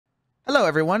Hello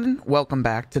everyone, welcome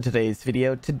back to today's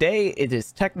video. Today it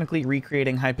is technically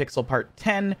recreating Hypixel part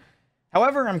 10.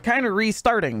 However, I'm kind of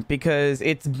restarting because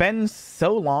it's been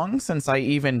so long since I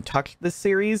even touched this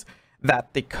series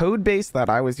that the code base that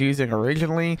I was using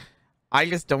originally, I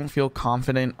just don't feel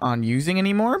confident on using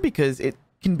anymore because it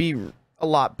can be a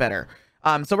lot better.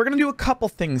 So we're going to do a couple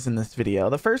things in this video.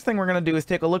 The first thing we're going to do is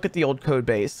take a look at the old code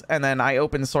base, and then I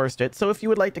open sourced it. So if you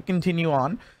would like to continue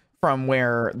on from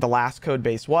where the last code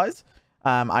base was,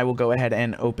 I will go ahead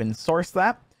and open source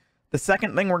that. The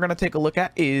second thing we're going to take a look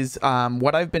at is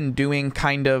what I've been doing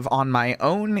kind of on my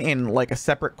own in like a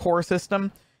separate core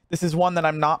system. This is one that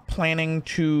I'm not planning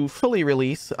to fully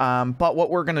release, but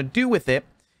what we're going to do with it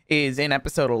is in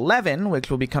episode 11, which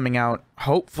will be coming out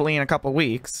hopefully in a couple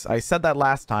weeks. I said that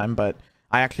last time, but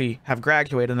I actually have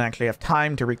graduated and actually have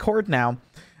time to record now.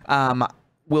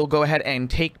 We'll go ahead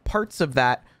and take parts of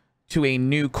that to a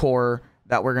new core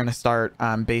that we're going to start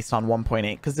based on 1.8,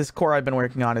 because this core I've been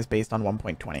working on is based on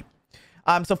 1.20.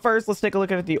 So first, let's take a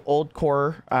look at the old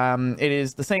core. It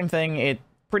is the same thing. It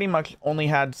pretty much only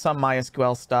had some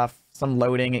MySQL stuff, some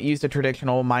loading. It used a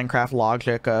traditional Minecraft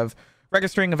logic of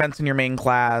registering events in your main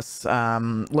class,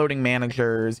 loading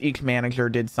managers. Each manager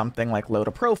did something like load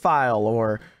a profile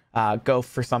or go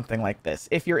for something like this.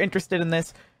 If you're interested in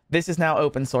this, this is now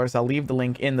open source. I'll leave the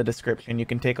link in the description. You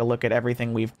can take a look at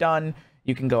everything we've done.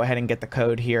 You can go ahead and get the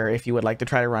code here if you would like to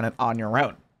try to run it on your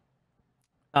own.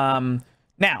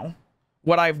 Now,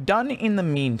 what I've done in the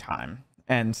meantime,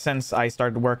 and since I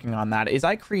started working on that, is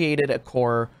I created a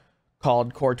core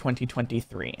called Core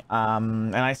 2023.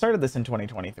 And I started this in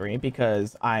 2023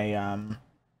 because I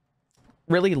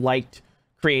really liked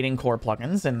creating core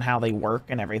plugins and how they work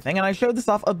and everything. And I showed this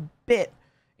off a bit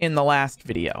in the last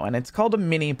video, and it's called a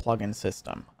MiniPlugin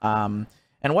system.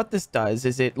 And what this does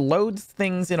is it loads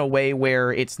things in a way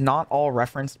where it's not all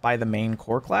referenced by the main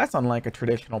core class, unlike a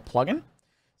traditional plugin.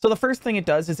 So the first thing it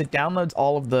does is it downloads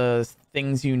all of the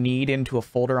things you need into a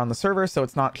folder on the server, so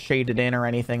it's not shaded in or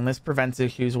anything. This prevents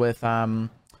issues with Maven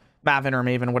or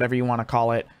Maven, whatever you want to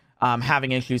call it,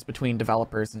 having issues between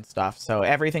developers and stuff. So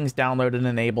everything's downloaded and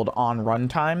enabled on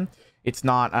runtime. It's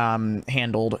not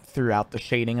handled throughout the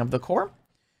shading of the core.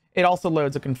 It also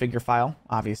loads a configure file,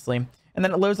 obviously. And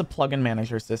then it loads a plugin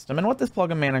manager system. And what this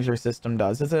plugin manager system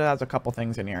does is it has a couple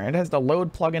things in here. It has the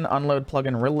load plugin, unload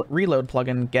plugin, reload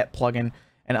plugin, get plugin,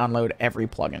 and unload every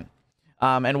plugin.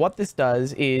 And what this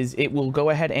does is it will go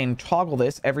ahead and toggle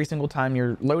this every single time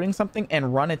you're loading something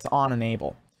and run its on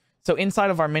enable. So inside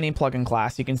of our mini plugin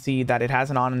class, you can see that it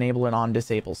has an on enable and on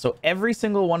disable. So every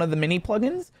single one of the mini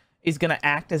plugins is going to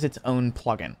act as its own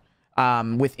plugin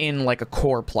within like a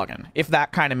core plugin, if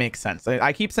that kind of makes sense.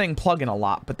 I keep saying plugin a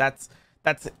lot, but that's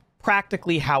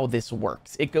practically how this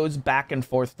works. It goes back and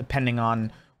forth depending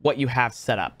on what you have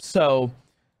set up. So,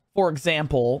 for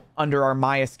example, under our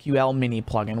MySQL mini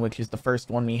plugin, which is the first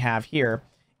one we have here,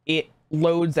 it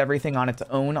loads everything on its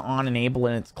own on enable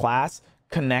in its class,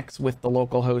 connects with the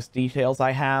localhost details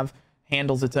I have,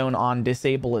 handles its own on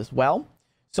disable as well.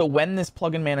 So when this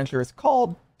plugin manager is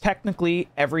called, technically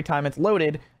every time it's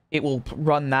loaded, it will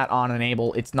run that on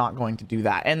enable. It's not going to do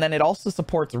that. And then it also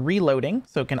supports reloading,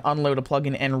 so it can unload a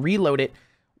plugin and reload it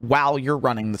while you're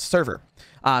running the server.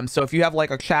 So if you have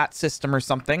like a chat system or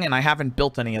something, and I haven't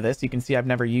built any of this, you can see I've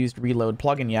never used reload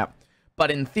plugin yet, but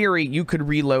in theory, you could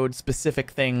reload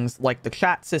specific things like the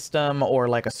chat system or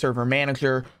like a server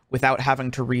manager without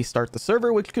having to restart the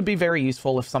server, which could be very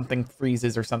useful if something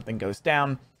freezes or something goes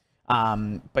down.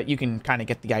 But you can kind of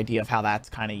get the idea of how that's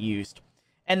kind of used.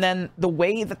 And then the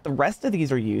way that the rest of these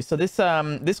are used, so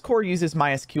this core uses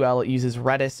MySQL, it uses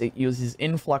Redis, it uses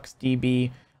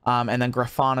InfluxDB, and then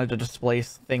Grafana to display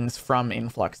things from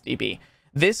InfluxDB.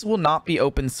 This will not be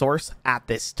open source at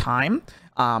this time.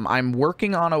 I'm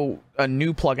working on a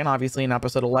new plugin. Obviously, in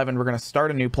episode 11, we're going to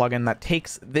start a new plugin that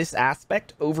takes this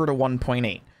aspect over to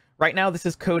 1.8. Right now, this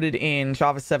is coded in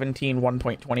Java 17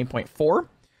 1.20.4.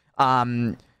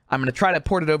 I'm going to try to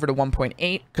port it over to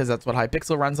 1.8 because that's what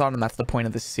Hypixel runs on, and that's the point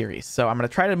of this series. So I'm going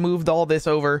to try to move all this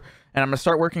over, and I'm going to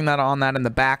start working on that in the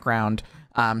background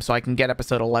so I can get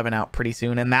episode 11 out pretty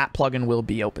soon, and that plugin will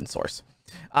be open source.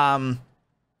 And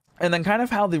then kind of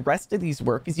how the rest of these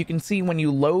work is you can see when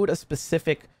you load a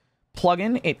specific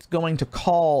plugin, it's going to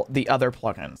call the other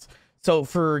plugins. So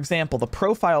for example, the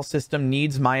profile system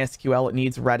needs MySQL, it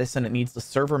needs Redis, and it needs the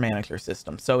server manager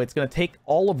system. So it's going to take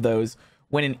all of those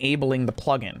when enabling the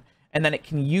plugin. And then it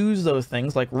can use those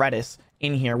things like Redis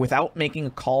in here without making a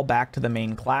call back to the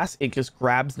main class. It just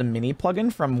grabs the mini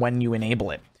plugin from when you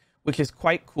enable it, which is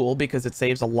quite cool because it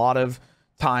saves a lot of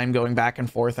time going back and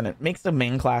forth, and it makes the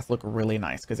main class look really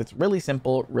nice because it's really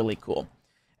simple, really cool.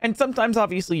 And sometimes,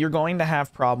 obviously, you're going to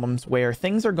have problems where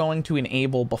things are going to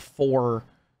enable before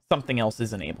something else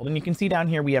is enabled. And you can see down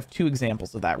here, we have two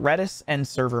examples of that, Redis and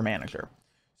Server Manager.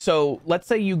 So let's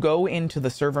say you go into the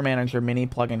Server Manager mini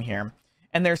plugin here,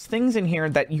 and there's things in here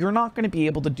that you're not going to be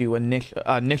able to do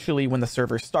initially when the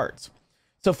server starts.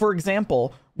 So for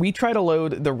example, we try to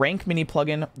load the rank mini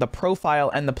plugin, the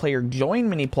profile, and the player join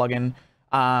mini plugin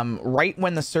right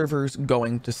when the server's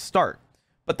going to start.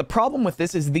 But the problem with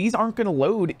this is these aren't going to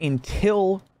load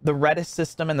until the Redis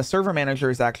system and the Server Manager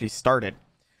is actually started.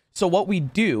 So what we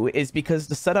do is, because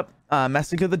the setup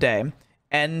message of the day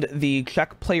and the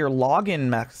check player login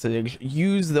message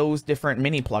use those different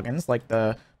mini plugins like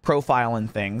the profile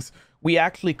and things, we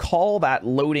actually call that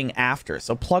loading after.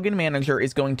 So Plugin Manager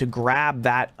is going to grab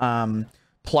that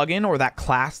plugin or that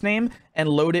class name and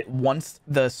load it once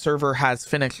the server has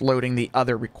finished loading the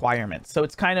other requirements. So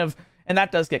it's kind of, and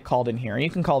that does get called in here. You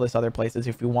can call this other places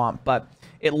if you want, but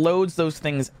it loads those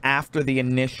things after the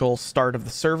initial start of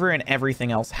the server and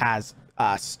everything else has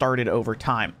started over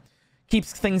time.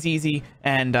 Keeps things easy,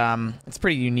 and it's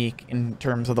pretty unique in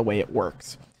terms of the way it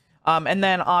works. And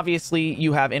then obviously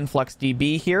you have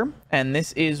InfluxDB here, and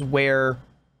this is where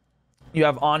you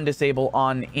have on disable,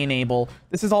 on enable.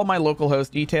 This is all my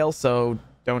localhost details, so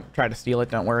don't try to steal it.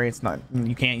 Don't worry, it's not,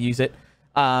 you can't use it.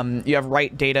 You have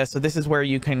write data, so this is where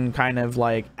you can kind of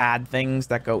like add things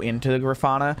that go into the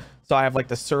Grafana. So I have like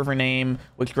the server name,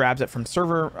 which grabs it from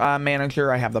Server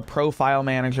Manager. I have the profile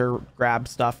manager, grab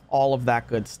stuff, all of that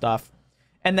good stuff.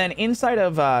 And then inside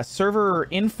of server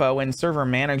info and server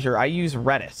manager, I use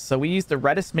Redis. So we use the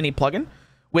Redis mini plugin,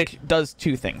 which does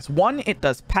two things. One, it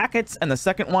does packets, and the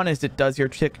second one is it does your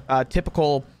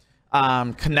typical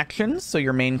connections, so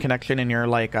your main connection and your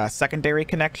like secondary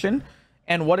connection.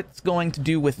 And what it's going to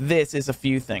do with this is a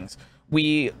few things.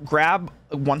 We grab,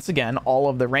 once again, all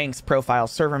of the ranks,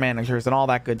 profiles, server managers, and all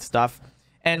that good stuff,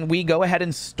 and we go ahead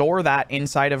and store that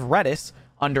inside of Redis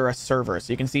under a server.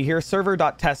 So you can see here,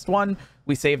 server.test1,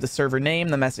 we save the server name,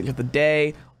 the message of the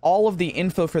day, all of the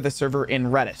info for the server in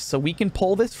Redis. So we can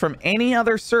pull this from any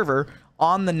other server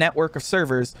on the network of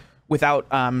servers without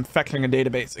fetching a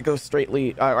database. It goes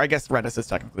straightly, I guess Redis is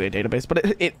technically a database, but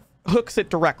it hooks it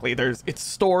directly. It's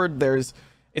stored,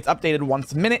 it's updated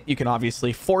once a minute. You can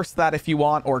obviously force that if you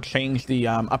want, or change the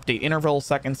update interval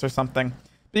seconds or something.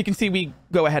 But you can see we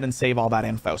go ahead and save all that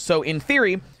info. So in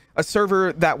theory, a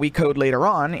server that we code later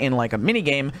on in like a mini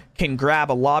game can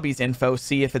grab a lobby's info,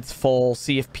 see if it's full,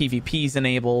 see if PvP's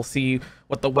enable, see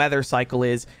what the weather cycle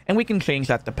is, and we can change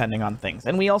that depending on things.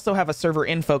 And we also have a server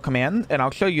info command, and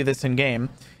I'll show you this in game,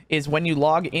 is when you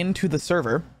log into the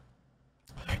server,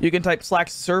 you can type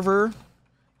 /server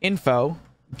info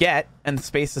get and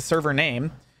space the server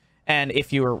name. And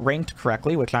if you are ranked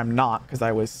correctly, which I'm not because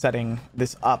I was setting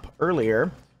this up earlier,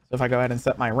 so if I go ahead and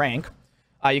set my rank,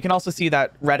 you can also see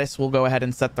that Redis will go ahead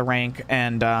and set the rank,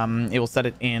 and it will set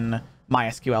it in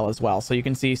MySQL as well. So you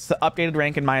can see updated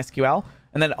rank in MySQL,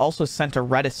 and then it also sent a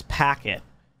Redis packet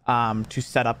to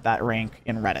set up that rank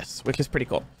in Redis, which is pretty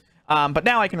cool. But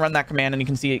now I can run that command, and you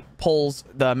can see it pulls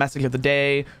the message of the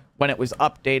day, when it was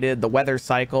updated, the weather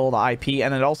cycle, the IP,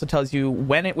 and it also tells you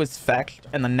when it was fetched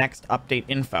and the next update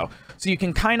info. So you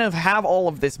can kind of have all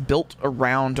of this built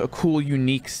around a cool,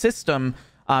 unique system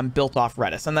built off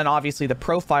Redis. And then obviously the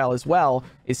profile as well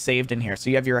is saved in here. So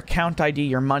you have your account ID,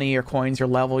 your money, your coins, your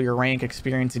level, your rank,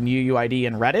 experience, and UUID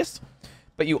in Redis.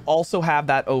 But you also have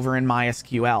that over in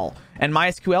MySQL. And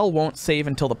MySQL won't save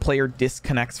until the player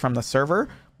disconnects from the server,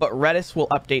 but Redis will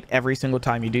update every single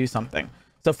time you do something.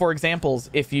 So for examples,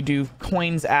 if you do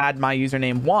coins add my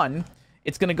username 1,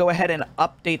 it's going to go ahead and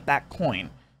update that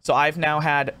coin. So I've now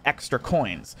had extra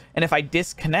coins. And if I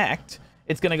disconnect,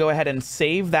 it's going to go ahead and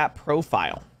save that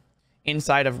profile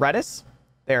inside of Redis.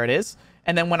 There it is.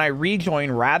 And then when I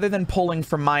rejoin, rather than pulling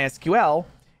from MySQL,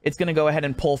 it's going to go ahead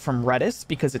and pull from Redis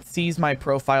because it sees my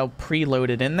profile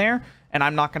preloaded in there, and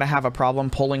I'm not going to have a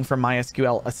problem pulling from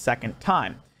MySQL a second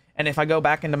time. And if I go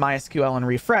back into MySQL and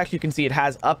refresh, you can see it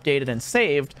has updated and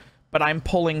saved, but I'm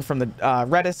pulling from the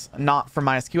Redis, not from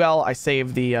MySQL. I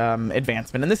save the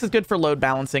advancement. And this is good for load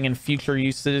balancing and future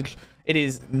usage. It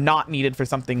is not needed for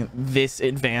something this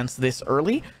advanced this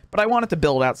early, but I wanted to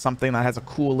build out something that has a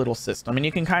cool little system. And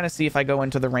you can kind of see if I go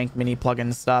into the rank mini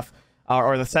plugin stuff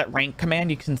or the set rank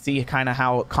command, you can see kind of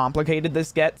how complicated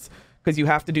this gets, because you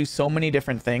have to do so many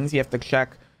different things. You have to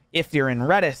check if you're in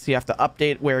Redis, you have to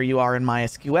update where you are in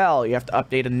MySQL, you have to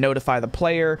update and notify the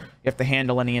player, you have to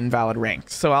handle any invalid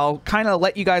ranks. So I'll kind of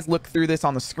let you guys look through this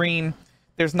on the screen.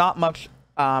 There's not much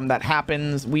that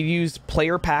happens. We use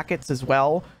player packets as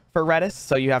well for Redis,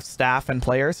 so you have staff and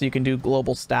players, so you can do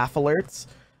global staff alerts.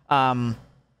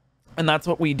 And that's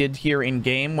what we did here in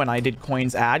game when I did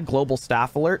coins add global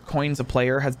staff alert. Coins a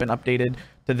player has been updated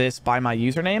to this by my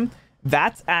username.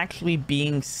 That's actually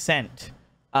being sent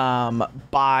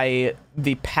by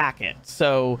the packet.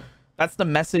 So that's the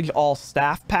message all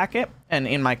staff packet. And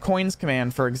in my coins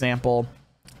command, for example,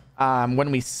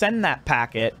 when we send that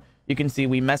packet, you can see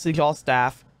we message all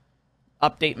staff,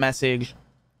 update message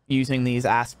using these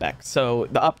aspects. So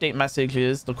the update message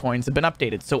is the coins have been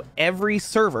updated. So every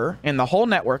server in the whole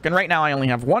network, and right now I only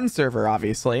have one server,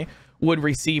 obviously, would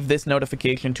receive this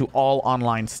notification to all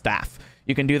online staff.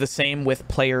 You can do the same with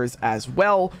players as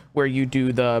well, where you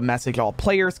do the message all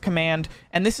players command.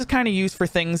 And this is kind of used for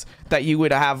things that you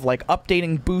would have like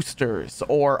updating boosters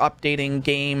or updating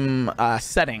game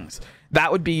settings.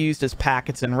 That would be used as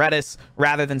packets in Redis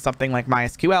rather than something like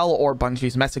MySQL or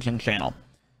Bungie's messaging channel.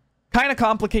 Kind of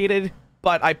complicated,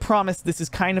 but I promise this is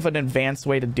kind of an advanced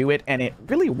way to do it, and it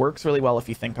really works really well if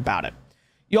you think about it.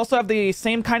 You also have the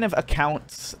same kind of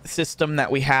accounts system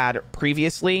that we had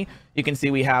previously. You can see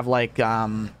we have like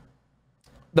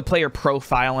the player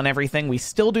profile and everything. We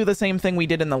still do the same thing we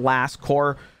did in the last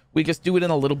core. We just do it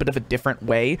in a little bit of a different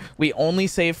way. We only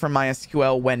save from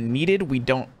MySQL when needed. We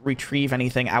don't retrieve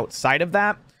anything outside of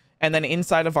that. And then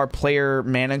inside of our player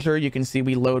manager, you can see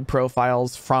we load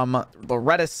profiles from the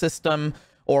Redis system,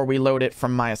 or we load it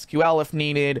from MySQL if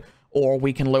needed, or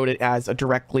we can load it as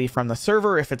directly from the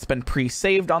server if it's been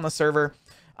pre-saved on the server.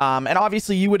 And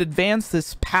obviously you would advance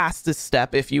this past this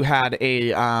step if you had a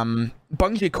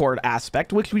bungee cord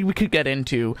aspect, which we could get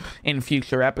into in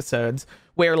future episodes,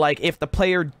 where like if the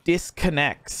player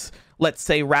disconnects, let's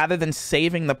say rather than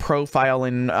saving the profile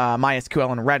in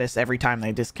MySQL and Redis every time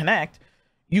they disconnect,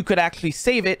 you could actually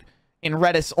save it in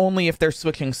Redis only if they're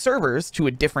switching servers to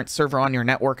a different server on your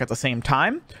network at the same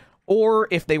time. Or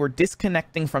if they were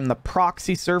disconnecting from the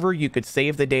proxy server, you could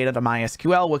save the data to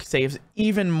MySQL, which saves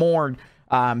even more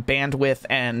bandwidth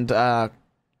and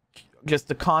just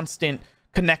the constant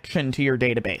connection to your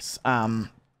database.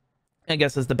 I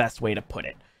guess is the best way to put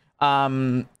it.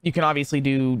 You can obviously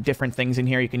do different things in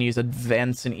here. You can use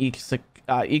events in each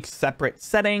separate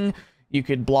setting. You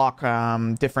could block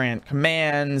different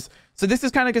commands. So this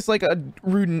is kind of just like a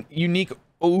unique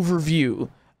overview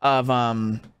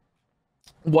of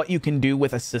what you can do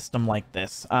with a system like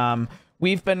this.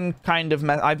 We've been kind of,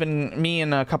 me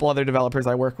and a couple other developers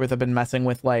I work with have been messing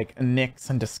with like nicks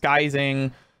and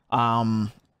disguising.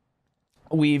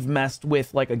 We've messed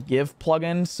with like a give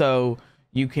plugin, so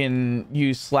you can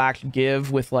use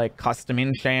 /give with like custom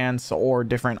enchants or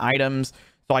different items.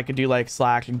 So I could do like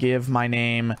 /give my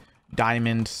name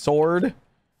diamond sword,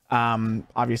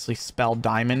 obviously spell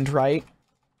diamond right.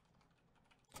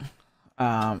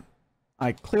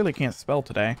 I clearly can't spell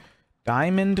today.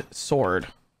 Diamond sword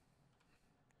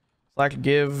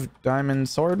 /give diamond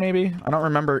sword, maybe. I don't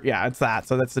remember. Yeah, it's that.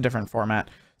 So that's a different format.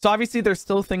 So obviously there's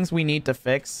still things we need to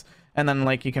fix, and then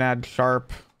like you can add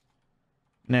sharpness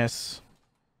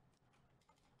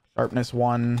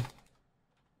 1.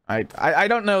 I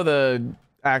don't know the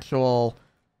actual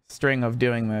string of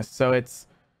doing this, so it's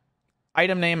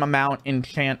item name, amount,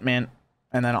 enchantment,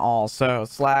 and then all. So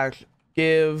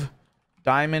 /give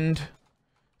diamond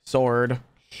sword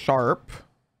sharp,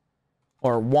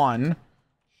 or 1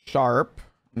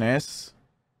 sharpness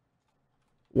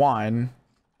 1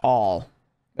 all.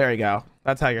 There you go.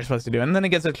 That's how you're supposed to do it. And then it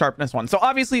gets a sharpness 1. So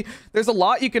obviously there's a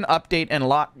lot you can update and a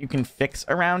lot you can fix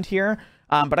around here.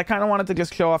 But I kind of wanted to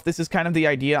just show off, this is kind of the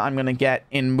idea I'm going to get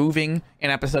in moving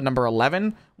in episode number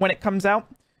 11 when it comes out.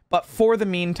 But for the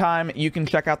meantime, you can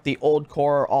check out the old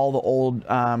core, all the old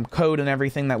code and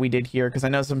everything that we did here, because I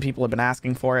know some people have been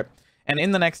asking for it. And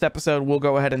in the next episode, we'll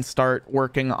go ahead and start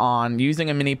working on using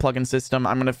a mini plugin system.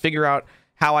 I'm going to figure out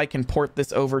how I can port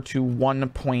this over to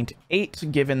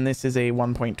 1.8, given this is a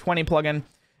 1.20 plugin.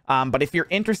 But if you're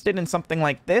interested in something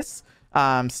like this,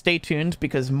 stay tuned,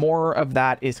 because more of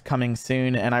that is coming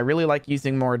soon. And I really like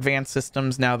using more advanced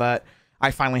systems now that I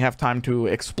finally have time to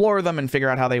explore them and figure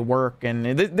out how they work. And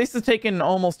this has taken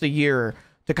almost a year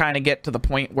to kind of get to the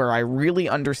point where I really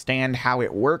understand how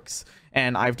it works.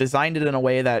 And I've designed it in a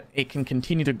way that it can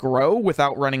continue to grow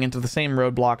without running into the same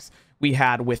roadblocks we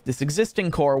had with this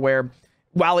existing core, where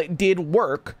while it did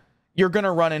work, you're going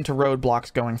to run into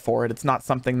roadblocks going forward. It's not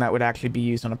something that would actually be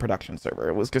used on a production server.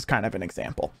 It was just kind of an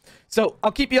example. So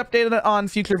I'll keep you updated on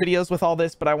future videos with all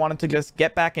this, but I wanted to just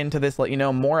get back into this, let you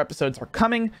know more episodes are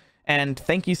coming. And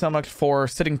thank you so much for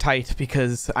sitting tight,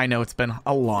 because I know it's been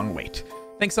a long wait.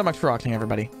 Thanks so much for watching,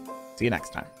 everybody. See you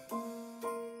next time.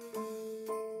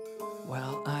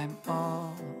 Well, I'm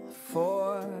all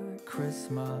for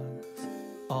Christmas,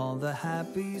 all the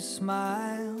happy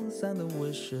smiles and the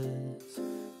wishes,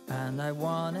 And I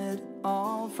want it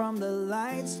all, from the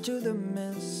lights to the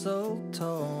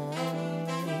mistletoe.